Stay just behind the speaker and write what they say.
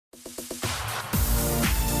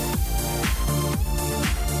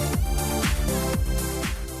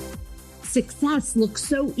Success looks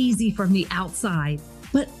so easy from the outside,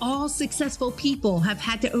 but all successful people have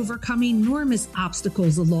had to overcome enormous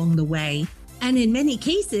obstacles along the way, and in many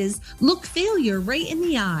cases, look failure right in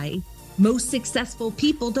the eye. Most successful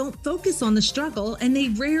people don't focus on the struggle, and they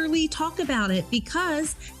rarely talk about it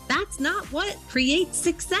because that's not what creates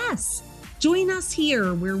success. Join us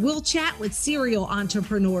here where we'll chat with serial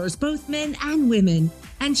entrepreneurs, both men and women,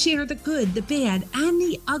 and share the good, the bad, and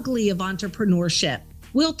the ugly of entrepreneurship.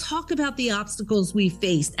 We'll talk about the obstacles we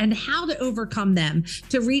faced and how to overcome them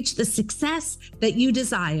to reach the success that you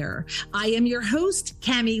desire. I am your host,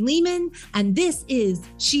 Cami Lehman, and this is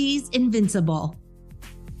She's Invincible.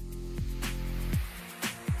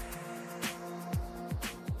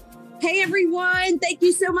 Hey everyone, thank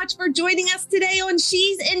you so much for joining us today on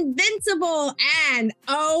She's Invincible. And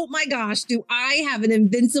oh my gosh, do I have an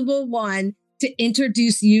invincible one to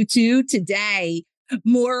introduce you to today.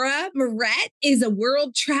 Moira Mouret is a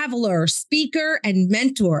world traveler, speaker, and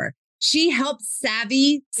mentor. She helps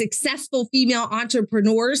savvy, successful female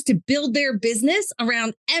entrepreneurs to build their business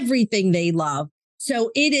around everything they love. So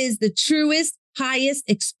it is the truest, highest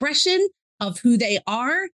expression of who they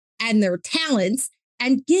are and their talents,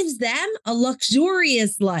 and gives them a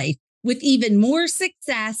luxurious life with even more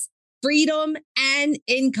success, freedom, and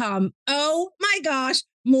income. Oh my gosh,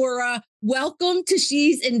 Moira, welcome to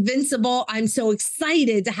She's Invincible. I'm so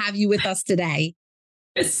excited to have you with us today.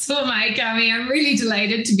 So am I, Cami. I'm really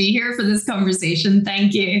delighted to be here for this conversation.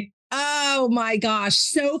 Thank you. Oh my gosh,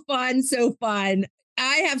 so fun, so fun.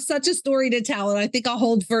 I have such a story to tell, and I think I'll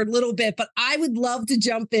hold for a little bit, but I would love to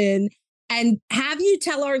jump in and have you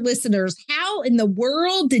tell our listeners, how in the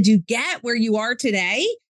world did you get where you are today?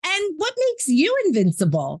 And what makes you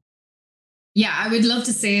invincible? Yeah, I would love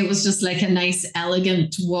to say it was just like a nice,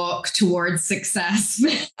 elegant walk towards success.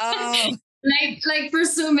 Oh. like for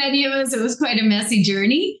so many of us, it was quite a messy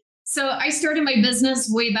journey. So I started my business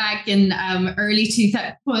way back in early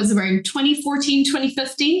 2000, was around 2014,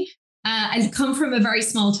 2015. I come from a very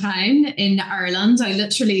small town in Ireland. I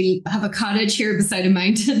literally have a cottage here beside a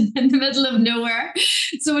mountain in the middle of nowhere.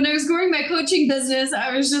 So when I was growing my coaching business,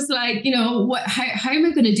 I was just like, how am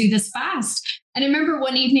I going to do this fast? And I remember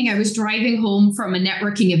one evening I was driving home from a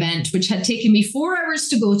networking event, which had taken me 4 hours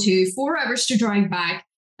to go to, 4 hours to drive back.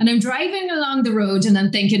 And I'm driving along the road and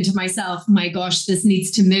I'm thinking to myself, my gosh, this needs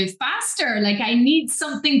to move faster. Like I need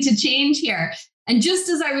something to change here. And just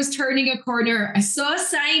as I was turning a corner, I saw a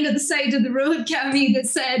sign at the side of the road, Cami, that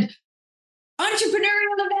said,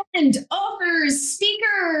 entrepreneurial event, offers,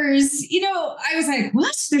 speakers. I was like,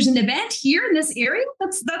 what? There's an event here in this area?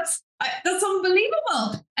 That's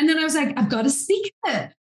unbelievable. And then I was like, I've got to speak at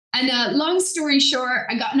it. And long story short,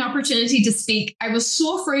 I got an opportunity to speak. I was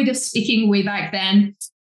so afraid of speaking way back then.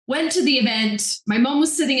 Went to the event. My mom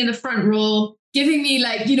was sitting in the front row, giving me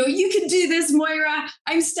like, you can do this, Moira.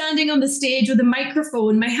 I'm standing on the stage with a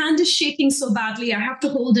microphone. My hand is shaking so badly. I have to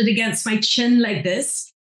hold it against my chin like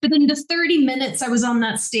this. But in the 30 minutes I was on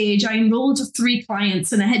that stage, I enrolled 3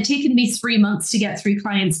 clients, and it had taken me 3 months to get 3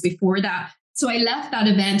 clients before that. So I left that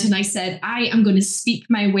event and I said, I am going to speak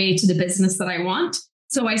my way to the business that I want.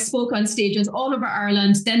 So I spoke on stages all over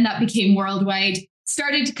Ireland. Then that became worldwide.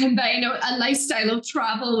 Started to combine a lifestyle of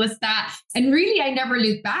travel with that. And really, I never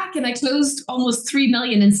looked back. And I closed almost 3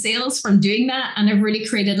 million in sales from doing that. And I've really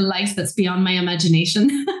created a life that's beyond my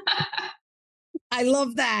imagination. I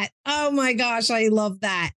love that. Oh my gosh, I love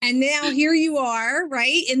that. And now here you are,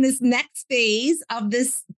 right, in this next phase of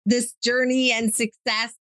this journey and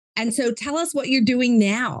success. And so tell us what you're doing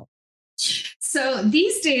now. So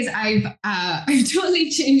these days I've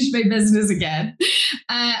totally changed my business again.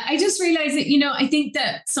 I just realized that, I think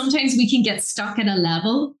that sometimes we can get stuck at a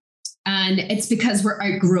level, and it's because we're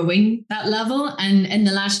outgrowing that level. And in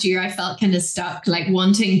the last year, I felt kind of stuck, like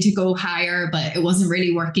wanting to go higher, but it wasn't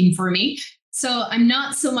really working for me. So I'm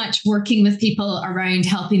not so much working with people around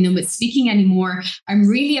helping them with speaking anymore. I'm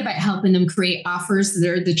really about helping them create offers that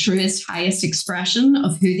are the truest, highest expression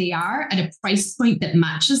of who they are at a price point that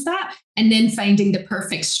matches that, and then finding the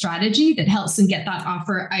perfect strategy that helps them get that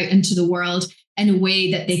offer out into the world in a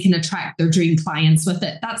way that they can attract their dream clients with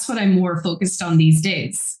it. That's what I'm more focused on these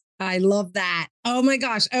days. I love that. Oh my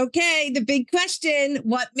gosh. Okay. The big question,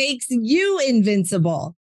 what makes you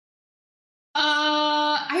invincible?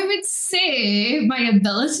 I would say my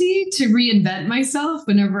ability to reinvent myself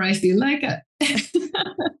whenever I feel like it.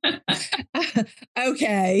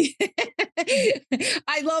 Okay.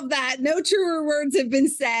 I love that. No truer words have been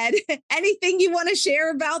said. Anything you want to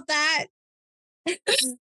share about that?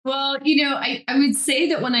 Well, I would say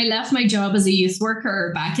that when I left my job as a youth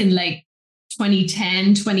worker back in like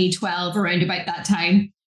 2010, 2012, around about that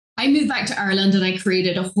time, I moved back to Ireland and I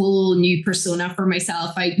created a whole new persona for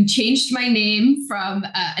myself. I changed my name from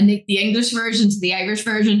the English version to the Irish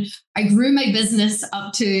version. I grew my business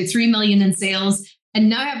up to 3 million in sales.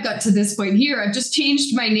 And now I've got to this point here. I've just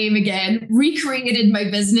changed my name again, recreated my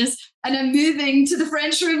business, and I'm moving to the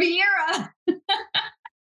French Riviera.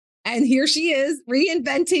 And here she is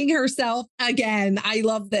reinventing herself again. I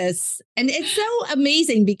love this. And it's so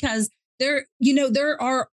amazing because there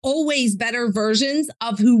are always better versions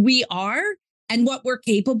of who we are and what we're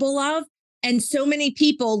capable of. And so many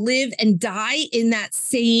people live and die in that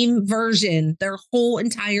same version their whole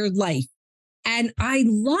entire life. And I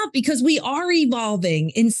love, because we are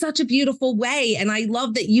evolving in such a beautiful way. And I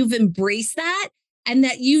love that you've embraced that and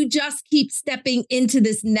that you just keep stepping into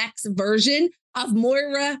this next version of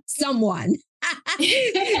Moira someone.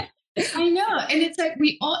 I know. And it's like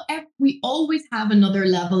we always have another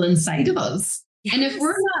level inside of us. Yes. And if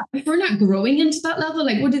we're not growing into that level,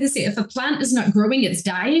 like what do they say? If a plant is not growing, it's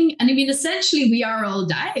dying. And I mean, essentially, we are all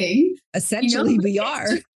dying. Essentially, we are.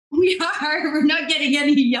 We are. We're not getting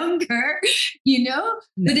any younger, No.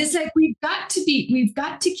 But it's like we've got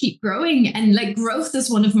to keep growing. And like growth is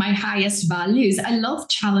one of my highest values. I love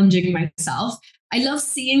challenging myself. I love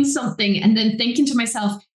seeing something and then thinking to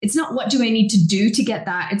myself, it's not what do I need to do to get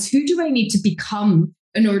that? It's who do I need to become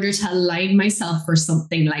in order to align myself for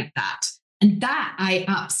something like that? And that I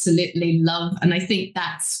absolutely love. And I think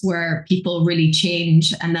that's where people really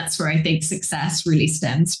change. And that's where I think success really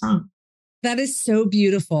stems from. That is so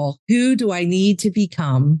beautiful. Who do I need to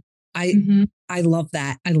become? I love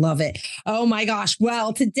that. I love it. Oh my gosh.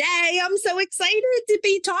 Well, today I'm so excited to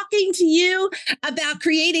be talking to you about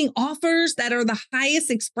creating offers that are the highest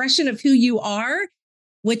expression of who you are,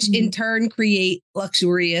 which in turn create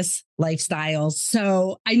luxurious lifestyles.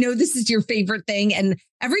 So I know this is your favorite thing. And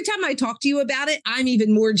every time I talk to you about it, I'm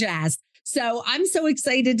even more jazzed. So I'm so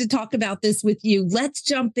excited to talk about this with you. Let's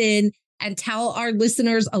jump in and tell our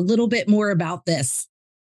listeners a little bit more about this.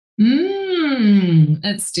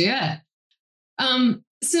 Let's do it.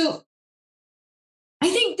 So I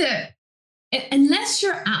think that unless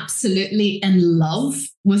you're absolutely in love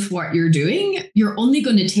with what you're doing, you're only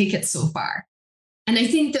going to take it so far. And I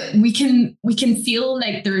think that we can feel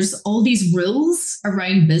like there's all these rules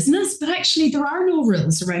around business, but actually there are no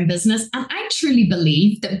rules around business. And I truly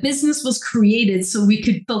believe that business was created so we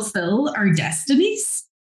could fulfill our destinies.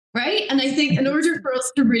 Right. And I think in order for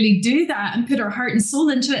us to really do that and put our heart and soul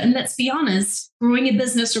into it, and let's be honest, growing a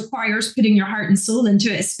business requires putting your heart and soul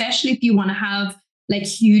into it, especially if you want to have like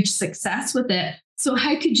huge success with it. So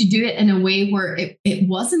how could you do it in a way where it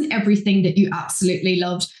wasn't everything that you absolutely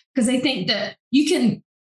loved? Because I think that you can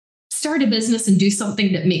start a business and do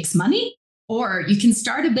something that makes money, or you can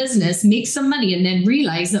start a business, make some money, and then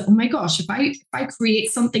realize that, oh my gosh, if I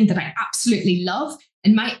create something that I absolutely love,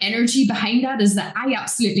 and my energy behind that is that I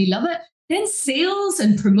absolutely love it, then sales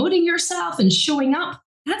and promoting yourself and showing up,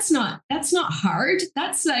 that's not hard.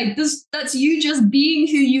 That's like this, that's you just being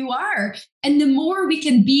who you are. And the more we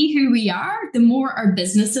can be who we are, the more our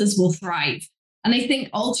businesses will thrive. And I think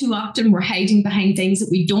all too often we're hiding behind things that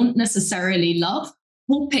we don't necessarily love,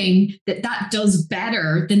 hoping that that does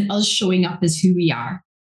better than us showing up as who we are.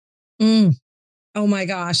 Oh my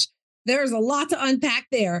gosh. There's a lot to unpack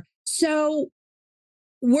there. So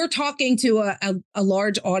we're talking to a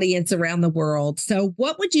large audience around the world. So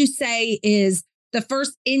what would you say is the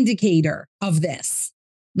first indicator of this?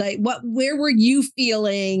 Like where were you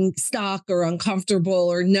feeling stuck or uncomfortable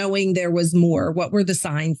or knowing there was more? What were the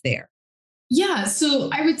signs there? Yeah,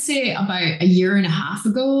 so I would say about a year and a half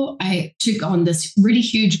ago, I took on this really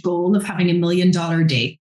huge goal of having $1 million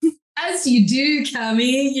day. As you do,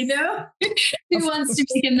 Cami, who wants to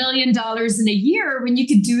make $1 million in a year when you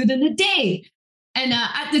could do it in a day? And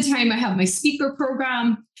at the time, I had my speaker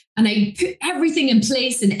program and I put everything in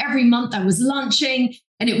place. And every month I was launching.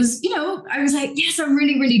 And it was, I was like, yes, I'm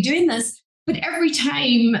really, really doing this. But every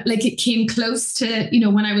time, like it came close to,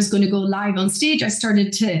 when I was going to go live on stage, I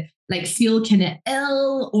started to like feel kind of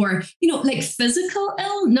ill or, like physical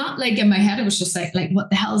ill, not like in my head. It was just like, what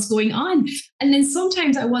the hell is going on? And then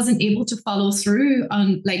sometimes I wasn't able to follow through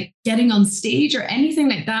on like getting on stage or anything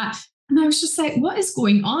like that. And I was just like, what is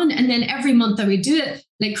going on? And then every month I would do it,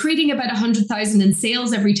 like creating about 100,000 in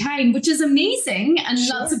sales every time, which is amazing. And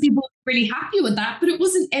lots of people were really happy with that, but it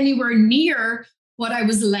wasn't anywhere near what I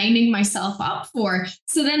was lining myself up for.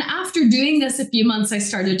 So then after doing this a few months, I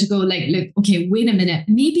started to go like, look, okay, wait a minute.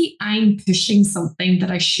 Maybe I'm pushing something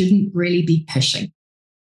that I shouldn't really be pushing.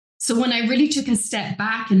 So when I really took a step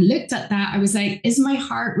back and looked at that, I was like, is my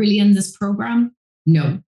heart really in this program?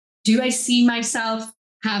 No. Do I see myself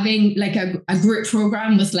having like a group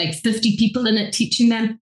program with like 50 people in it, teaching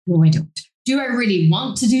them? No, I don't. Do I really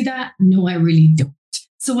want to do that? No, I really don't.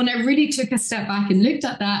 So when I really took a step back and looked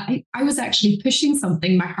at that, I was actually pushing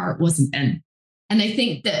something my heart wasn't in. And I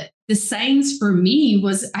think that the signs for me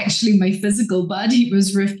was actually my physical body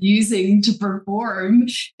was refusing to perform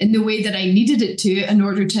in the way that I needed it to in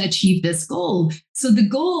order to achieve this goal. So the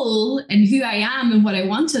goal and who I am and what I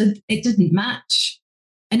wanted, it didn't match.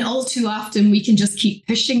 And all too often we can just keep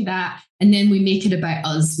pushing that. And then we make it about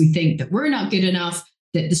us. We think that we're not good enough,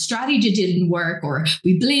 that the strategy didn't work, or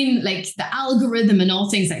we blame like the algorithm and all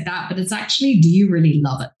things like that. But it's actually, do you really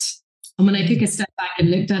love it? And when I took a step back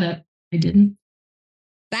and looked at it, I didn't.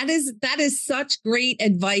 That is such great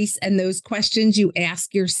advice. And those questions you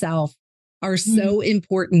ask yourself are so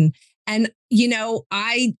important. And, you know,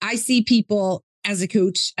 I see people as a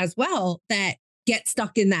coach as well that get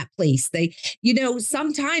stuck in that place. They, you know,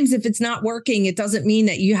 sometimes if it's not working, it doesn't mean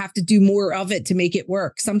that you have to do more of it to make it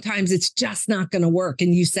work. Sometimes it's just not going to work.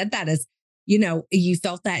 And you said that as, you know, you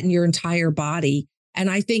felt that in your entire body. And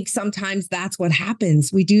I think sometimes that's what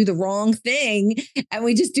happens. We do the wrong thing and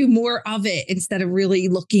we just do more of it instead of really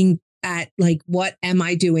looking at like, what am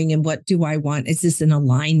I doing and what do I want? Is this an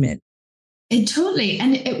alignment? It totally.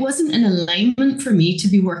 And it wasn't an alignment for me to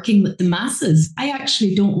be working with the masses. I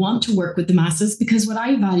actually don't want to work with the masses because what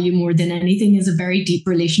I value more than anything is a very deep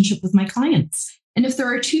relationship with my clients. And if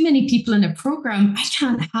there are too many people in a program, I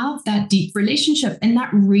can't have that deep relationship. And that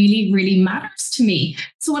really, really matters to me.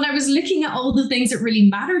 So when I was looking at all the things that really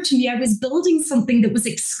mattered to me, I was building something that was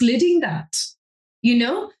excluding that, you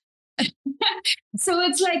know? So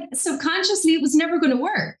it's like subconsciously, it was never going to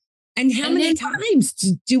work. And how many times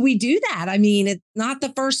do we do that? I mean, it's not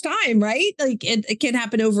the first time, right? Like it can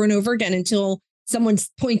happen over and over again until someone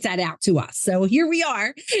points that out to us. So here we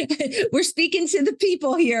are. We're speaking to the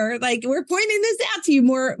people here. Like we're pointing this out to you.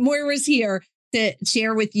 Moira's here to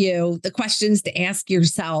share with you the questions to ask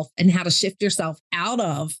yourself and how to shift yourself out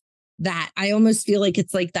of that. I almost feel like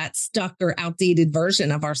it's like that stuck or outdated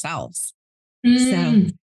version of ourselves. So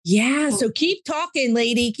yeah. So keep talking,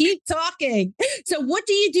 lady. Keep talking. So what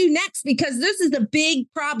do you do next? Because this is a big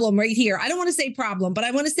problem right here. I don't want to say problem, but I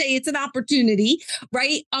want to say it's an opportunity,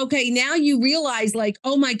 right? Okay. Now you realize like,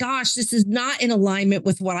 oh my gosh, this is not in alignment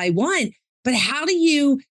with what I want. But how do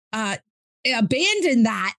you abandon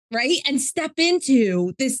that, right? And step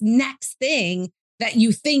into this next thing that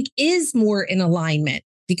you think is more in alignment?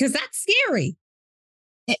 Because that's scary.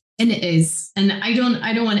 And it is. And I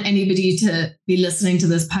don't want anybody to be listening to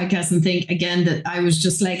this podcast and think again that I was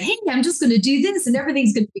just like, hey, I'm just going to do this and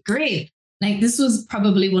everything's going to be great. Like this was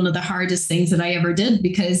probably one of the hardest things that I ever did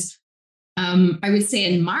because I would say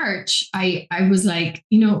in March, I was like,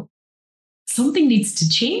 you know, something needs to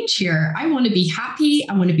change here. I want to be happy.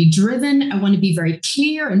 I want to be driven. I want to be very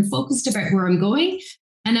clear and focused about where I'm going.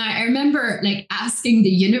 And I remember like asking the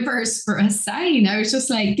universe for a sign. I was just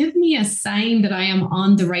like, give me a sign that I am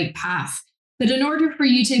on the right path. But in order for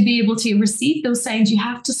you to be able to receive those signs, you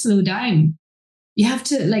have to slow down. You have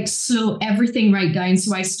to like slow everything right down.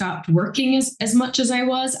 So I stopped working as much as I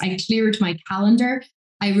was. I cleared my calendar.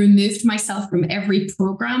 I removed myself from every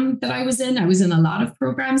program that I was in. I was in a lot of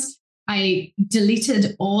programs. I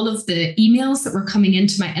deleted all of the emails that were coming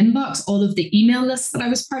into my inbox, all of the email lists that I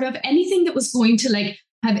was part of, anything that was going to like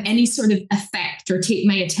have any sort of effect or take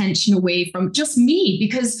my attention away from just me,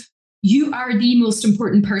 because you are the most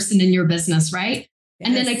important person in your business, right? Yes.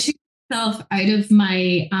 And then I took myself out of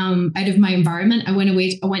my environment. I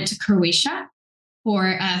went to Croatia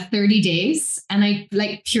for 30 days, and I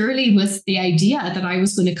like purely with the idea that I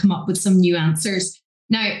was going to come up with some new answers.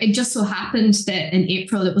 Now, it just so happened that in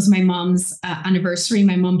April, it was my mom's anniversary.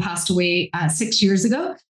 My mom passed away 6 years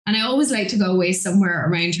ago, and I always like to go away somewhere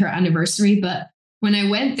around her anniversary, but when I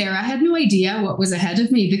went there, I had no idea what was ahead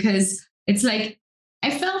of me because it's like,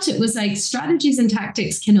 I felt it was like strategies and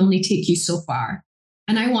tactics can only take you so far.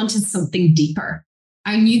 And I wanted something deeper.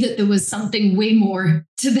 I knew that there was something way more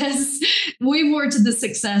to this, way more to the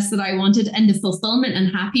success that I wanted and the fulfillment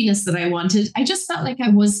and happiness that I wanted. I just felt like I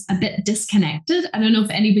was a bit disconnected. I don't know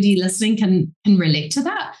if anybody listening can relate to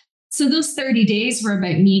that. So those 30 days were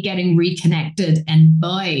about me getting reconnected. And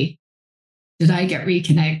boy, did I get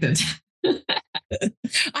reconnected.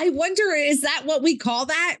 I wonder, is that what we call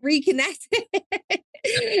that? Reconnected?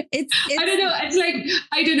 It's I don't know. It's like,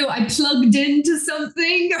 I don't know. I plugged into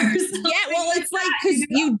something or something. Yeah, well, it's like because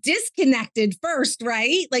you disconnected first,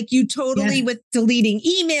 right? Like you totally with deleting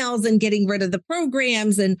emails and getting rid of the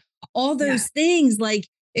programs and all those things. Like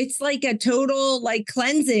it's like a total like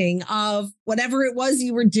cleansing of whatever it was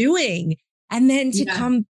you were doing. And then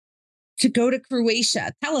to go to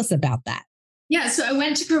Croatia. Tell us about that. Yeah, so I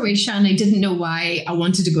went to Croatia and I didn't know why I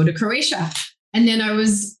wanted to go to Croatia. And then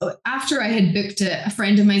after I had booked it, a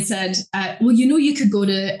friend of mine said, well, you could go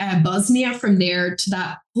to Bosnia from there to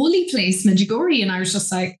that holy place, Medjugorje. And I was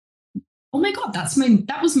just like, oh my God,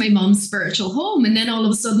 that was my mom's spiritual home. And then all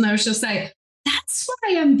of a sudden I was just like, that's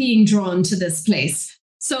why I'm being drawn to this place.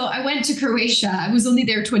 So I went to Croatia. I was only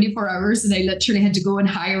there 24 hours and I literally had to go and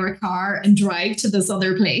hire a car and drive to this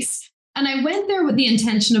other place. And I went there with the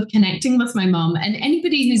intention of connecting with my mom. And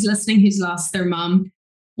anybody who's listening who's lost their mom,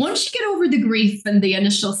 once you get over the grief and the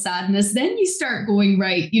initial sadness, then you start going,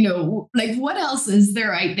 right, like what else is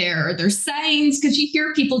there out there? Are there signs? Because you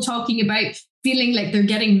hear people talking about feeling like they're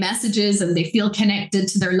getting messages and they feel connected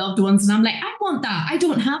to their loved ones. And I'm like, I want that. I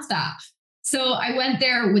don't have that. So I went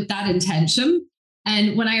there with that intention.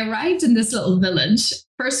 And when I arrived in this little village,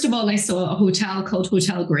 first of all, I saw a hotel called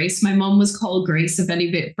Hotel Grace. My mom was called Grace, if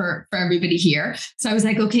any bit for everybody here. So I was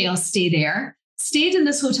like, okay, I'll stay there. Stayed in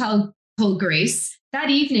this hotel called Grace.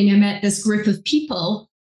 That evening, I met this group of people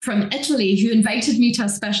from Italy who invited me to a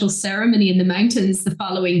special ceremony in the mountains the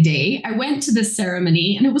following day. I went to this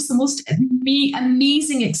ceremony and it was the most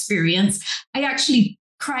amazing experience. I actually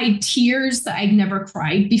cried tears that I'd never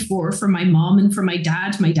cried before for my mom and for my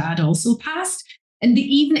dad. My dad also passed. And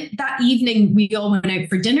that evening, we all went out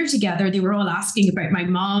for dinner together. They were all asking about my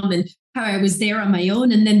mom and how I was there on my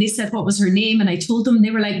own. And then they said, what was her name? And I told them,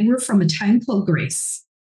 they were like, we're from a town called Grace.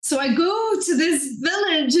 So I go to this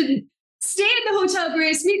village and stay in the Hotel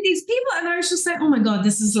Grace, meet these people. And I was just like, oh my God,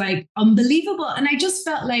 this is like unbelievable. And I just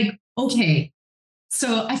felt like, okay,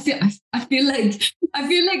 so I feel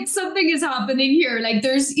like something is happening here. Like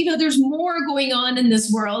there's more going on in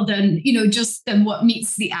this world than what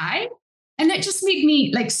meets the eye. And that just made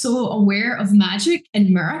me like so aware of magic and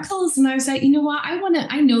miracles. And I was like, you know what?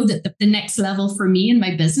 I know that the next level for me in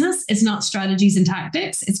my business is not strategies and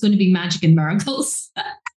tactics. It's going to be magic and miracles.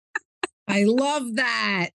 I love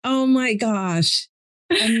that. Oh my gosh.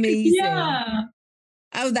 Amazing. Yeah.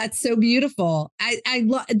 Oh, that's so beautiful. I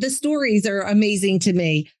love the stories are amazing to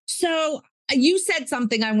me. So you said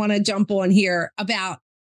something I want to jump on here about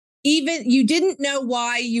even you didn't know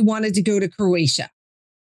why you wanted to go to Croatia.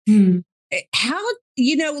 How,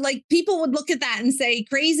 like people would look at that and say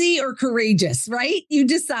crazy or courageous, right? You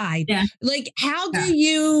decide. Yeah. Like, how do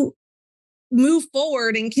you move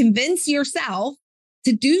forward and convince yourself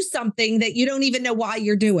to do something that you don't even know why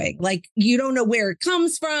you're doing? Like, you don't know where it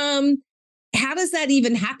comes from. How does that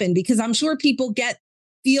even happen? Because I'm sure people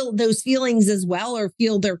feel those feelings as well, or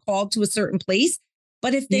feel they're called to a certain place.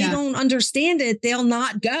 But if they don't understand it, they'll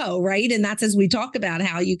not go, right? And that's as we talk about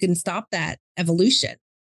how you can stop that evolution.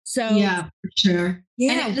 So yeah, for sure.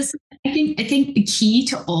 Yeah. And I think the key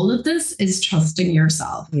to all of this is trusting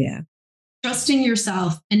yourself. Yeah. Trusting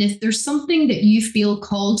yourself. And if there's something that you feel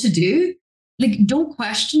called to do, like don't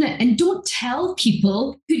question it and don't tell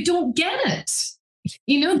people who don't get it.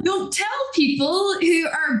 Don't tell people who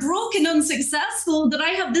are broke and unsuccessful that I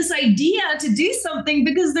have this idea to do something,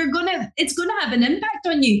 because it's gonna have an impact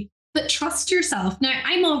on you. But trust yourself. Now,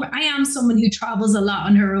 I am someone who travels a lot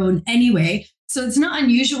on her own anyway. So it's not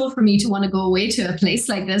unusual for me to want to go away to a place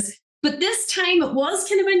like this. But this time it was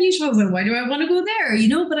kind of unusual. I was like, why do I want to go there?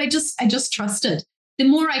 But I just trusted. The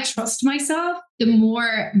more I trust myself, the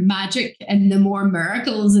more magic and the more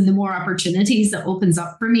miracles and the more opportunities that opens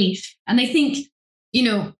up for me. And I think,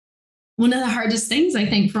 one of the hardest things I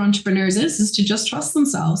think for entrepreneurs is to just trust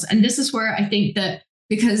themselves. And this is where I think that,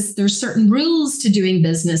 because there's certain rules to doing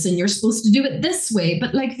business and you're supposed to do it this way,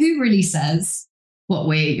 but like, who really says what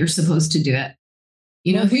way you're supposed to do it?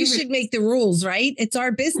 We should make the rules, right? It's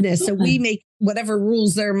our business. So we make whatever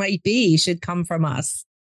rules there might be should come from us.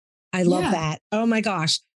 I love that. Oh my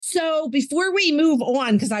gosh. So before we move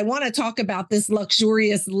on, because I want to talk about this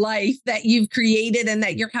luxurious life that you've created and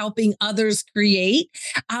that you're helping others create.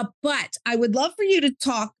 But I would love for you to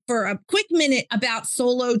talk for a quick minute about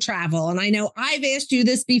solo travel. And I know I've asked you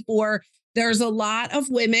this before. There's a lot of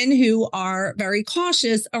women who are very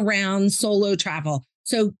cautious around solo travel.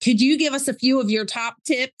 So could you give us a few of your top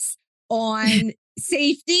tips on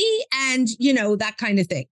safety and, that kind of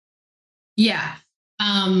thing? Yeah.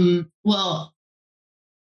 Well,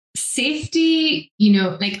 safety,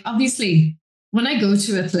 like obviously when I go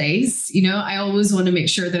to a place, I always want to make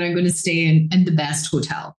sure that I'm going to stay in the best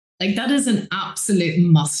hotel. Like that is an absolute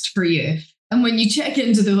must for you. And when you check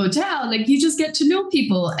into the hotel, like you just get to know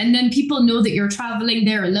people, and then people know that you're traveling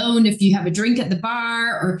there alone. If you have a drink at the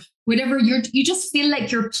bar or whatever, you just feel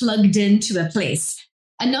like you're plugged into a place.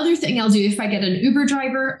 Another thing I'll do, if I get an Uber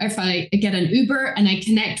and I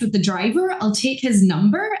connect with the driver, I'll take his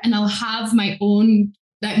number and I'll have my own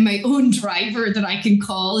driver that I can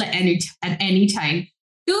call at any time.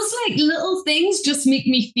 those like little things just make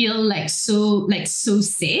me feel so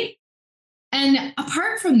safe. And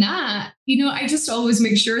apart from that, I just always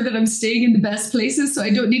make sure that I'm staying in the best places so I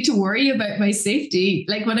don't need to worry about my safety.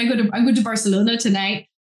 Like when I'm going to Barcelona tonight,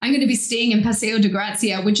 I'm going to be staying in Paseo de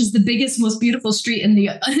Gracia, which is the biggest, most beautiful street in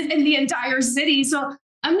the entire city. So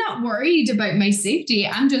I'm not worried about my safety.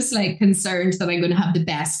 I'm just like concerned that I'm going to have the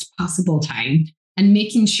best possible time and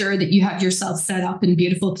making sure that you have yourself set up in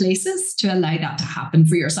beautiful places to allow that to happen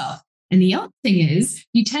for yourself. And the other thing is,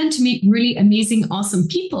 you tend to meet really amazing, awesome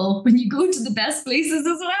people when you go to the best places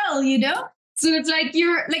as well, So it's like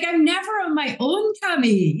I'm never on my own,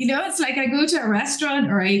 Cami. It's like I go to a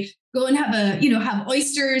restaurant or I go and have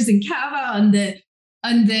oysters and cava on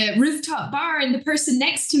the rooftop bar, and the person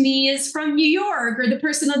next to me is from New York, or the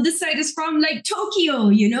person on this side is from like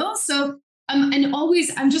Tokyo, So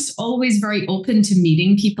I'm just always very open to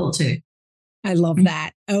meeting people too. I love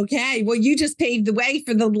that. Okay. Well, you just paved the way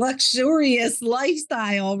for the luxurious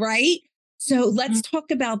lifestyle, right? So let's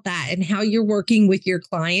talk about that and how you're working with your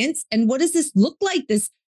clients. And what does this look like,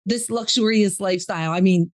 this luxurious lifestyle? I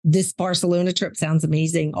mean, this Barcelona trip sounds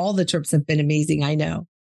amazing. All the trips have been amazing, I know.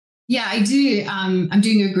 Yeah, I do. I'm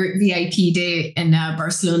doing a group VIP day in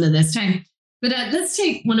Barcelona this time. But let's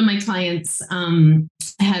take one of my clients,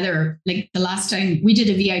 Heather. Like the last time we did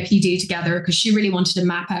a VIP day together because she really wanted to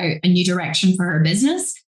map out a new direction for her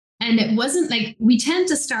business. And it wasn't like, we tend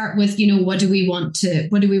to start with, what do we want to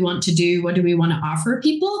do? What do we want to offer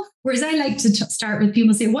people? Whereas I like to start with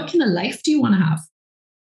people and say, what kind of life do you want to have?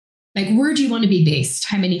 Like, where do you want to be based?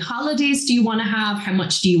 How many holidays do you want to have? How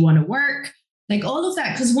much do you want to work? Like all of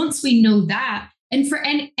that. Because once we know that, and for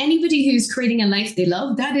anybody who's creating a life they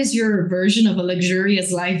love, that is your version of a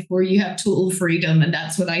luxurious life where you have total freedom. And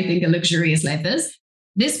that's what I think a luxurious life is.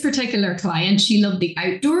 This particular client, she loved the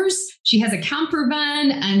outdoors. She has a camper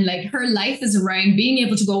van, and like her life is around being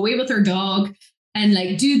able to go away with her dog and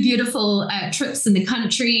like do beautiful trips in the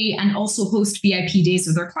country and also host VIP days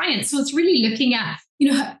with her clients. So it's really looking at,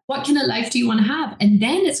 what kind of life do you want to have? And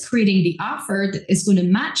then it's creating the offer that is going to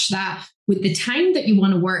match that with the time that you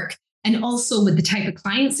want to work, and also with the type of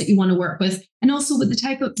clients that you want to work with, and also with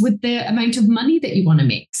the amount of money that you want to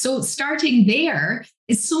make. So starting there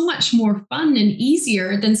is so much more fun and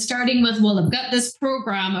easier than starting with, well, I've got this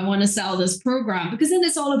program, I want to sell this program, because then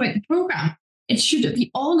it's all about the program. It should be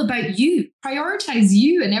all about you. Prioritize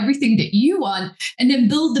you and everything that you want, and then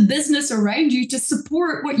build the business around you to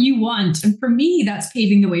support what you want. And for me, that's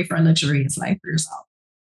paving the way for a luxurious life for yourself.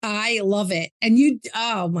 I love it. And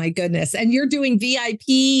oh my goodness. And you're doing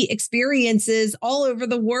VIP experiences all over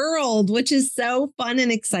the world, which is so fun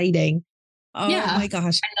and exciting. Oh yeah, my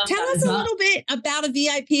gosh. Tell us a little bit about a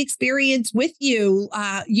VIP experience with you.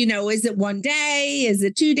 Is it one day? Is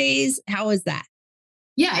it 2 days? How is that?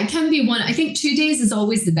 Yeah, it can be one. I think 2 days is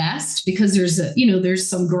always the best because there's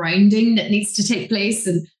some grinding that needs to take place.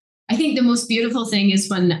 And I think the most beautiful thing is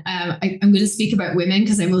when I'm going to speak about women,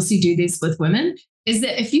 because I mostly do this with women, is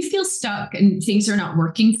that if you feel stuck and things are not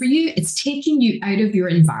working for you, it's taking you out of your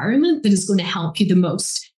environment that is going to help you the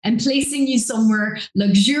most and placing you somewhere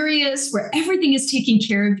luxurious where everything is taken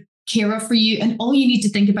care of for you. And all you need to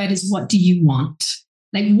think about is, what do you want?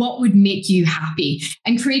 Like, what would make you happy?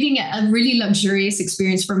 And creating a really luxurious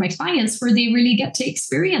experience for my clients where they really get to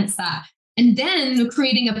experience that. And then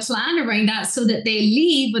creating a plan around that so that they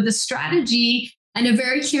leave with a strategy and a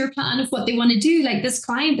very clear plan of what they want to do. Like this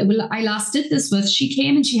client that I last did this with, she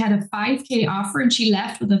came and she had a 5K offer and she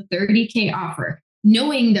left with a 30K offer,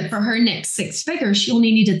 knowing that for her next 6 figures, she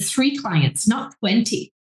only needed 3 clients, not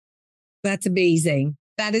 20. That's amazing.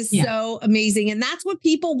 That is so amazing. And that's what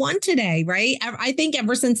people want today, right? I think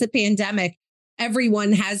ever since the pandemic,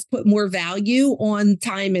 everyone has put more value on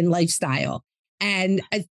time and lifestyle. And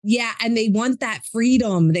and they want that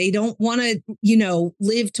freedom. They don't want to,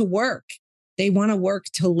 live to work. They want to work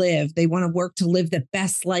to live. They want to work to live the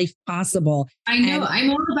best life possible. I know.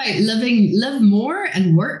 I'm all about live more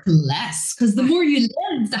and work less, because the more you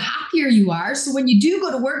live, the happier you are. So when you do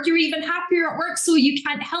go to work, you're even happier at work. So you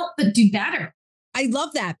can't help but do better. I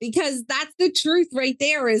love that, because that's the truth right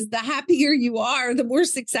there, is the happier you are, the more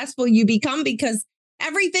successful you become, because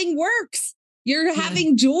everything works. You're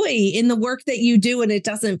having joy in the work that you do, and it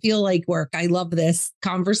doesn't feel like work. I love this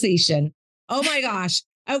conversation. Oh my gosh.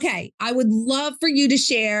 Okay. I would love for you to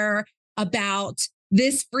share about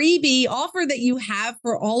this freebie offer that you have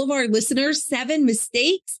for all of our listeners, 7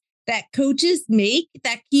 mistakes that coaches make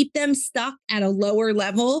that keep them stuck at a lower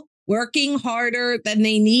level, working harder than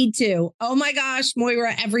they need to. Oh my gosh,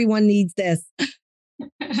 Moira, everyone needs this.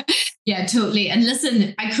 Yeah, totally. And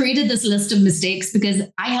listen, I created this list of mistakes because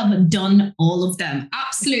I have done all of them,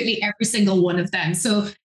 absolutely every single one of them. So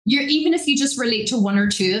you're, even if you just relate to one or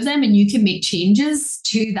two of them and you can make changes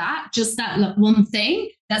to that, just that one thing,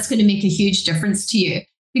 that's going to make a huge difference to you.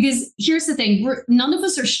 Because here's the thing, none of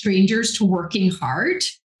us are strangers to working hard,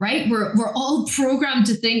 right? We're all programmed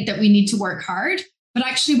to think that we need to work hard, but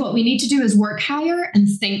actually what we need to do is work higher and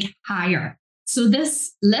think higher. So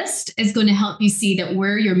this list is going to help you see that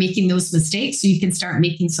where you're making those mistakes so you can start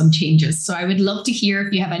making some changes. So I would love to hear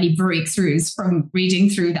if you have any breakthroughs from reading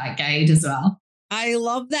through that guide as well. I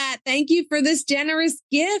love that. Thank you for this generous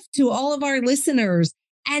gift to all of our listeners.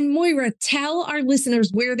 And Moira, tell our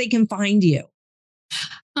listeners where they can find you.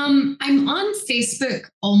 I'm on Facebook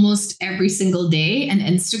almost every single day and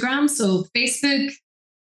Instagram. So Facebook,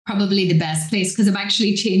 probably the best place because I'm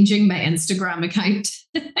actually changing my Instagram account.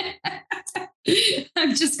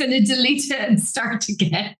 I'm just going to delete it and start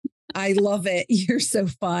again. I love it. You're so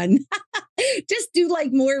fun. Just do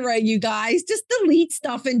like Moira, you guys. Just delete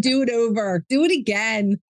stuff and do it over. Do it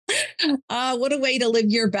again. What a way to live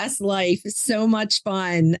your best life. So much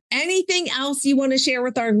fun. Anything else you want to share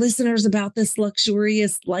with our listeners about this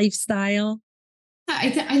luxurious lifestyle?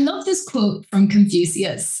 I love this quote from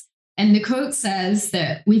Confucius. And the quote says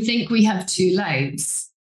that we think we have two lives,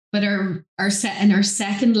 but our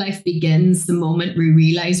second life begins the moment we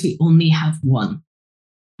realize we only have one.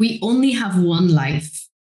 We only have one life,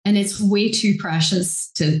 and it's way too precious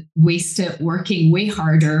to waste it working way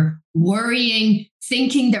harder, worrying,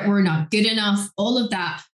 thinking that we're not good enough, all of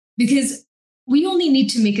that, because we only need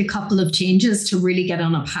to make a couple of changes to really get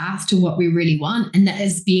on a path to what we really want. And that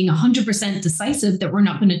is being 100% decisive that we're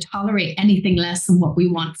not going to tolerate anything less than what we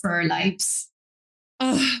want for our lives.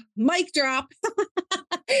 Mic drop.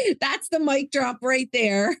 That's the mic drop right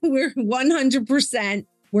there. We're 100%.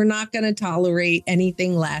 We're not going to tolerate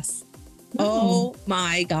anything less. Oh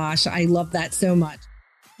my gosh. I love that so much.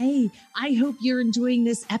 Hey, I hope you're enjoying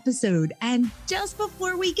this episode. And just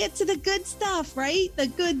before we get to the good stuff, right? The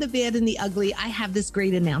good, the bad, and the ugly, I have this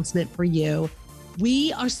great announcement for you.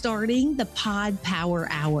 We are starting the Pod Power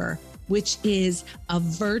Hour, which is a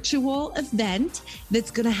virtual event that's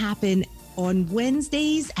going to happen on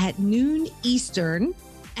Wednesdays at noon Eastern.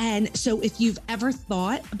 And so if you've ever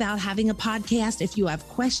thought about having a podcast, if you have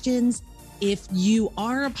questions, if you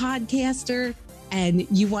are a podcaster, and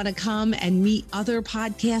you want to come and meet other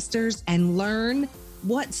podcasters and learn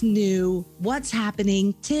what's new, what's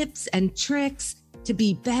happening, tips and tricks to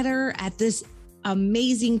be better at this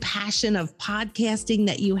amazing passion of podcasting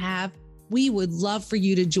that you have, we would love for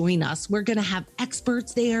you to join us. We're going to have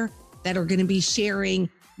experts there that are going to be sharing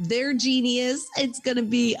their genius. It's going to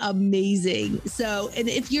be amazing. So, and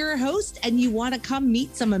if you're a host and you want to come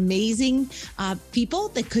meet some amazing people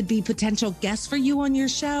that could be potential guests for you on your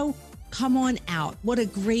show, come on out. What a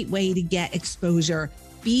great way to get exposure.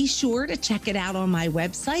 Be sure to check it out on my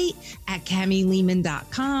website at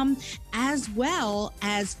CamiLehman.com, as well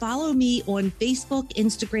as follow me on Facebook,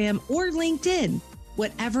 Instagram, or LinkedIn.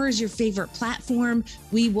 Whatever is your favorite platform,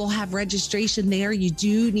 we will have registration there. You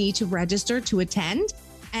do need to register to attend.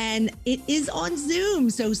 And it is on Zoom.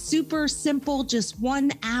 So super simple, just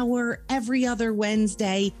 1 hour every other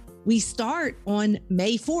Wednesday. We start on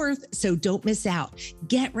May 4th, so don't miss out.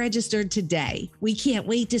 Get registered today. We can't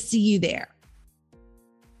wait to see you there.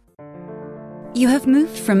 You have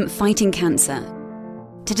moved from fighting cancer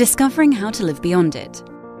to discovering how to live beyond it.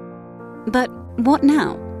 But what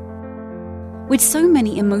now? With so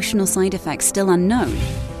many emotional side effects still unknown,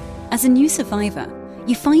 as a new survivor,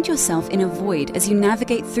 you find yourself in a void as you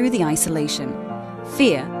navigate through the isolation,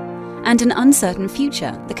 fear, and an uncertain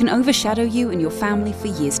future that can overshadow you and your family for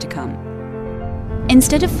years to come.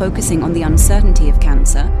 Instead of focusing on the uncertainty of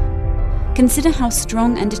cancer, consider how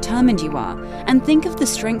strong and determined you are and think of the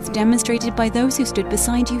strength demonstrated by those who stood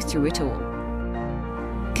beside you through it all.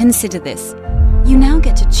 Consider this. You now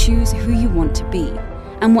get to choose who you want to be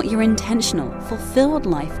and what your intentional, fulfilled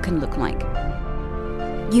life can look like.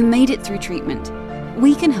 You made it through treatment.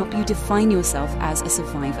 We can help you define yourself as a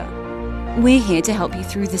survivor. We're here to help you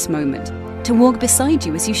through this moment, to walk beside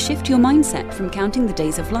you as you shift your mindset from counting the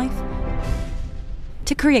days of life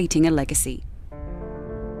to creating a legacy.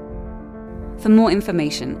 For more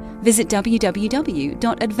information, visit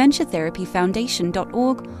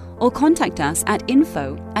www.adventuretherapyfoundation.org or contact us at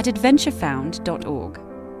info@adventurefound.org.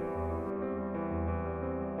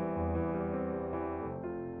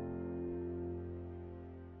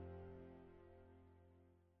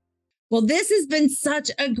 Well, this has been such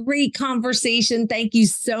a great conversation. Thank you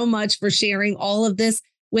so much for sharing all of this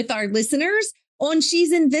with our listeners. on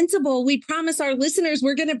She's Invincible, we promise our listeners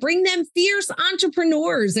we're going to bring them fierce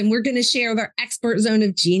entrepreneurs and we're going to share their expert zone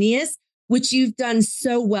of genius, which you've done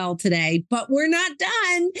so well today. But we're not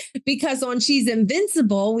done, because on She's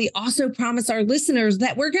Invincible, we also promise our listeners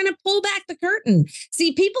that we're going to pull back the curtain.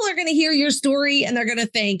 See, people are going to hear your story and they're going to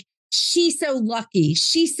think, she's so lucky.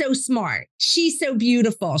 She's so smart. She's so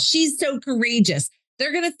beautiful. She's so courageous.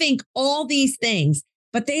 They're going to think all these things,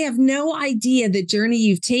 but they have no idea the journey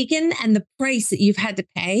you've taken and the price that you've had to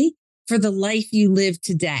pay for the life you live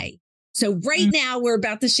today. So right now, we're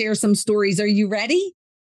about to share some stories. Are you ready?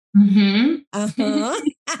 Mm-hmm.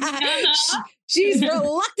 She's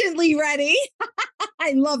reluctantly ready.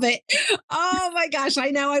 I love it. Oh my gosh. I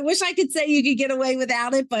know. I wish I could say you could get away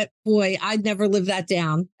without it, but boy, I'd never live that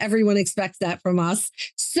down. Everyone expects that from us.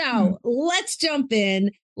 So let's jump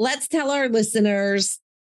in. Let's tell our listeners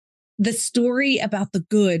the story about the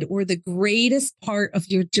good or the greatest part of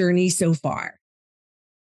your journey so far.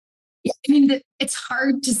 Yeah, I mean, it's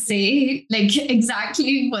hard to say like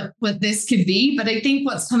exactly what this could be, but I think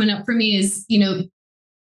what's coming up for me is,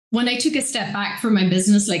 when I took a step back from my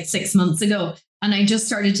business like 6 months ago, and I just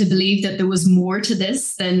started to believe that there was more to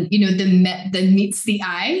this than, than meets the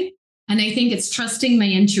eye. And I think it's trusting my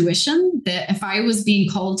intuition that if I was being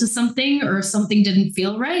called to something or if something didn't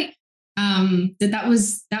feel right, that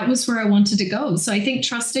was where I wanted to go. So I think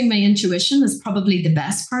trusting my intuition is probably the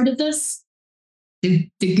best part of this.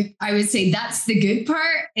 I would say that's the good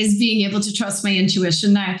part, is being able to trust my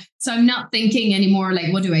intuition now. So I'm not thinking anymore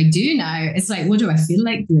like, what do I do now? It's like, what do I feel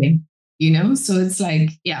like doing? So it's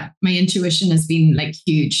like, yeah, my intuition has been like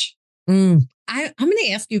huge. I'm going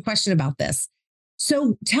to ask you a question about this.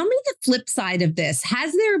 So tell me the flip side of this.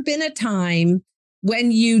 Has there been a time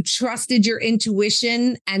when you trusted your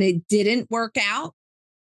intuition and it didn't work out?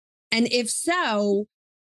 And if so,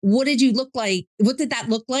 what did you look like? What did that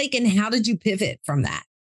look like? And how did you pivot from that?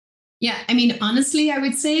 Yeah, I mean, honestly, I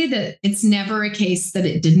would say that it's never a case that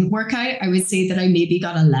it didn't work out. I would say that I maybe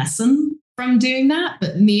got a lesson from doing that,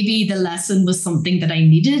 but maybe the lesson was something that I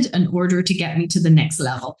needed in order to get me to the next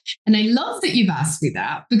level. And I love that you've asked me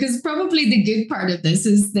that, because probably the good part of this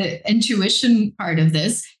is the intuition part of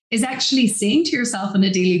this is actually saying to yourself on a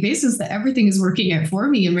daily basis that everything is working out for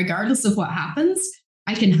me. And regardless of what happens,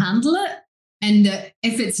 I can handle it. And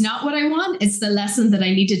if it's not what I want, it's the lesson that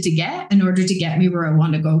I needed to get in order to get me where I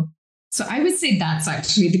want to go. So I would say that's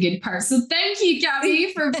actually the good part. So thank you,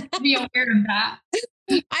 Gabby, for being aware of that.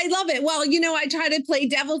 I love it. Well, I try to play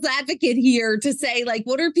devil's advocate here to say, like,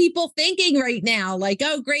 what are people thinking right now? Like,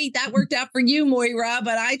 oh, great, that worked out for you, Moira,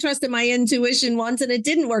 but I trusted my intuition once and it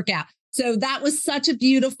didn't work out. So that was such a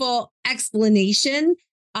beautiful explanation.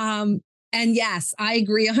 And yes, I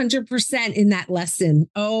agree 100% in that lesson.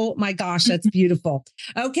 Oh my gosh, that's beautiful.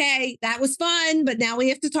 Okay, that was fun, but now we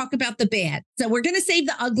have to talk about the bad. So we're going to save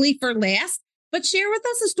the ugly for last, but share with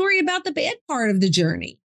us a story about the bad part of the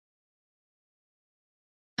journey.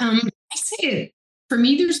 I say for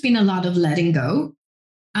me, there's been a lot of letting go.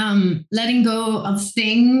 Letting go of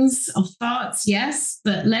things, of thoughts, yes,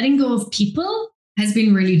 but letting go of people has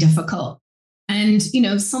been really difficult. And,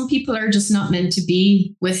 some people are just not meant to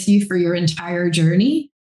be with you for your entire journey.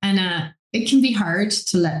 And it can be hard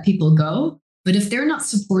to let people go. But if they're not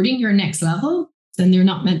supporting your next level, then they're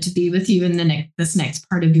not meant to be with you in this next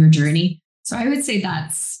part of your journey. So I would say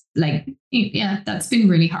that's that's been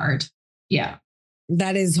really hard. Yeah.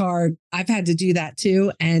 That is hard. I've had to do that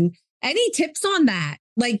too. And any tips on that?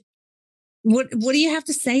 Like, what do you have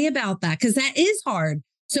to say about that? Because that is hard.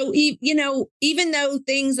 So, even though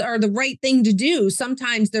things are the right thing to do,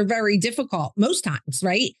 sometimes they're very difficult, most times,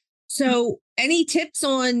 right? So any tips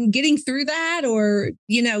on getting through that, or,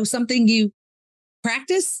 something you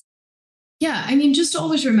practice? Yeah, I mean, just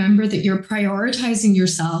always remember that you're prioritizing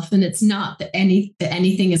yourself, and it's not that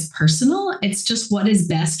anything is personal. It's just what is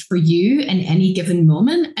best for you in any given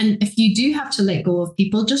moment. And if you do have to let go of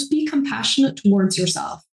people, just be compassionate towards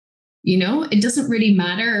yourself. It doesn't really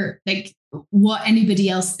matter like what anybody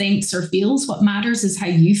else thinks or feels. What matters is how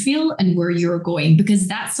you feel and where you're going, because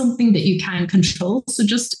that's something that you can control. So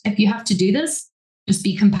just if you have to do this, just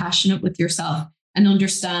be compassionate with yourself and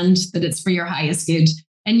understand that it's for your highest good.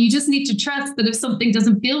 And you just need to trust that if something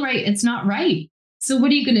doesn't feel right, it's not right. So what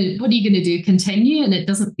are you gonna do? Continue and it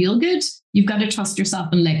doesn't feel good? You've got to trust yourself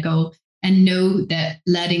and let go, and know that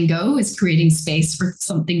letting go is creating space for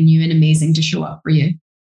something new and amazing to show up for you.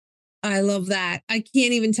 I love that. I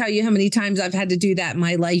can't even tell you how many times I've had to do that in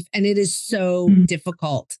my life, and it is so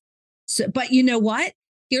difficult. So, but you know what?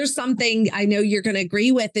 Here's something I know you're going to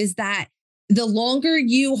agree with, is that the longer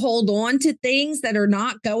you hold on to things that are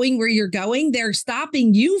not going where you're going, they're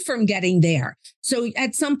stopping you from getting there. So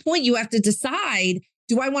at some point you have to decide,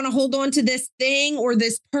 do I want to hold on to this thing or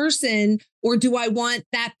this person, or do I want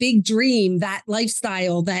that big dream, that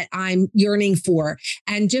lifestyle that I'm yearning for?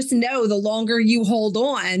 And just know the longer you hold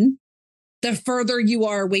on, the further you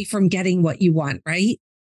are away from getting what you want, right?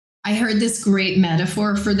 I heard this great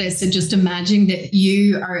metaphor for this. And just imagine that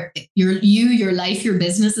your life, your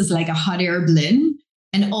business is like a hot air balloon.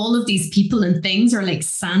 And all of these people and things are like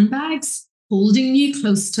sandbags holding you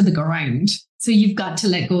close to the ground. So you've got to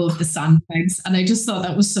let go of the sandbags. And I just thought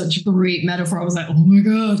that was such a great metaphor. I was like, oh my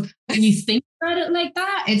God. When you think about it like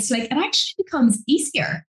that, it's like, it actually becomes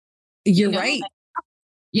easier. You're right.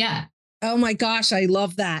 Yeah. Oh my gosh. I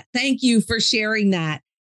love that. Thank you for sharing that.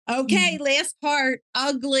 Okay, last part,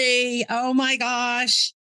 ugly. Oh my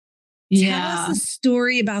gosh. Yeah. Tell us a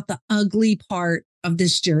story about the ugly part of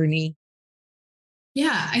this journey.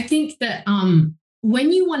 Yeah, I think that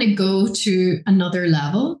when you want to go to another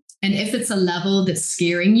level, and if it's a level that's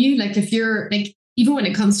scaring you, like if you're like, even when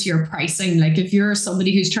it comes to your pricing, like if you're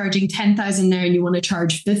somebody who's charging 10,000 now and you want to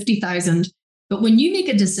charge 50,000, but when you make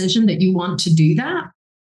a decision that you want to do that,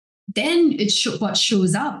 then what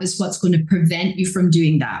shows up is what's going to prevent you from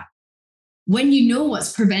doing that. When you know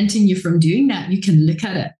what's preventing you from doing that, you can look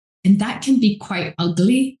at it. And that can be quite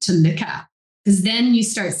ugly to look at, because then you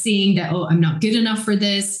start seeing that, oh, I'm not good enough for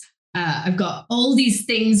this. I've got all these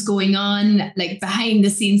things going on like behind the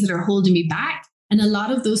scenes that are holding me back. And a lot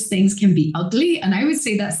of those things can be ugly. And I would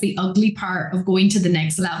say that's the ugly part of going to the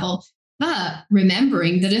next level. But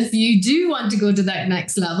remembering that if you do want to go to that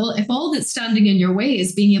next level, if all that's standing in your way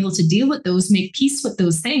is being able to deal with those, make peace with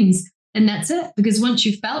those things, then that's it. Because once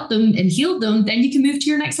you've felt them and healed them, then you can move to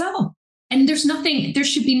your next level. And there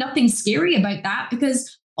should be nothing scary about that,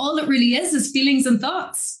 because all it really is feelings and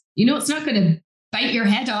thoughts. You know, it's not going to bite your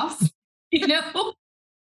head off, you know?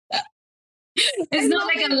 It's not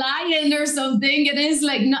like a lion or something. It is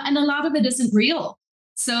like, and a lot of it isn't real.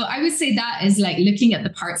 So I would say that is like looking at the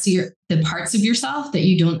parts of yourself that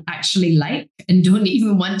you don't actually like and don't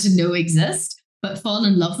even want to know exist, but fall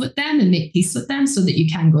in love with them and make peace with them so that you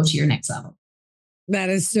can go to your next level. That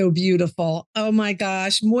is so beautiful. Oh my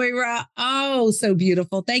gosh, Moira. Oh, so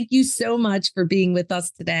beautiful. Thank you so much for being with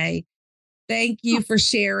us today. Thank you for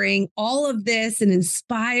sharing all of this and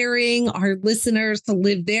inspiring our listeners to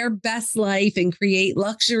live their best life and create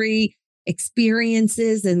luxury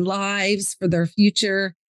experiences and lives for their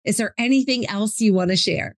future. Is there anything else you want to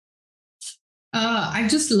share? I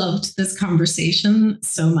just loved this conversation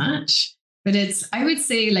so much. But I would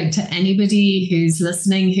say, like, to anybody who's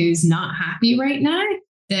listening, who's not happy right now,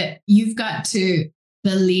 that you've got to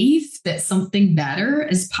believe that something better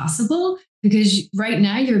is possible, because right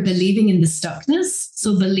now you're believing in the stuckness.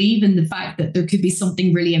 So believe in the fact that there could be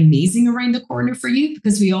something really amazing around the corner for you,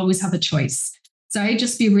 because we always have a choice. So I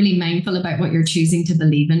just be really mindful about what you're choosing to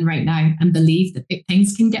believe in right now, and believe that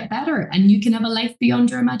things can get better and you can have a life beyond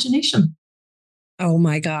your imagination. Oh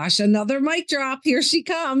my gosh, another mic drop. Here she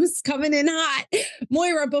comes, coming in hot.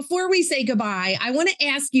 Moira, before we say goodbye, I want to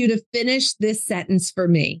ask you to finish this sentence for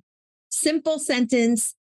me. Simple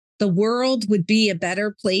sentence. The world would be a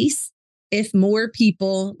better place if more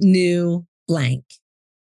people knew blank.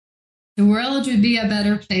 The world would be a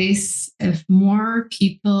better place if more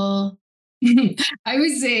people... I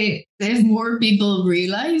would say if more people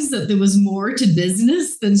realize that there was more to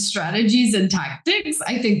business than strategies and tactics,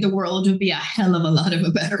 I think the world would be a hell of a lot of a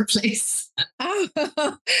better place. And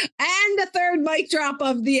the third mic drop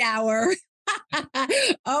of the hour.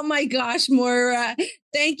 Oh my gosh, Moira.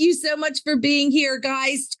 Thank you so much for being here,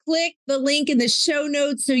 guys. Click the link in the show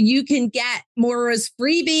notes so you can get Moira's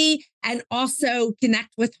freebie and also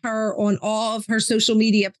connect with her on all of her social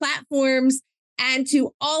media platforms. And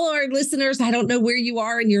to all our listeners, I don't know where you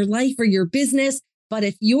are in your life or your business, but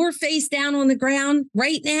if you're face down on the ground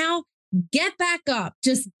right now, get back up.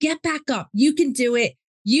 Just get back up. You can do it.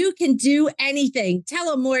 You can do anything. Tell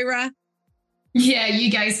them, Moira. Yeah, you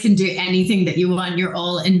guys can do anything that you want. You're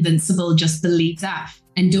all invincible. Just believe that.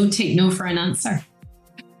 And don't take no for an answer.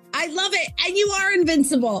 I love it. And you are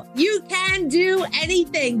invincible. You can do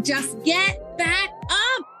anything. Just get back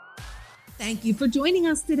up. Thank you for joining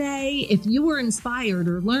us today. If you were inspired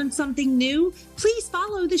or learned something new, please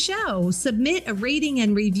follow the show, submit a rating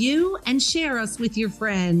and review, and share us with your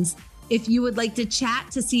friends. If you would like to chat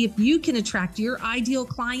to see if you can attract your ideal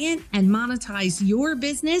client and monetize your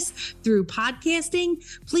business through podcasting,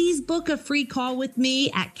 please book a free call with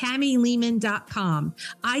me at CamiLehman.com.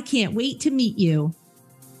 I can't wait to meet you.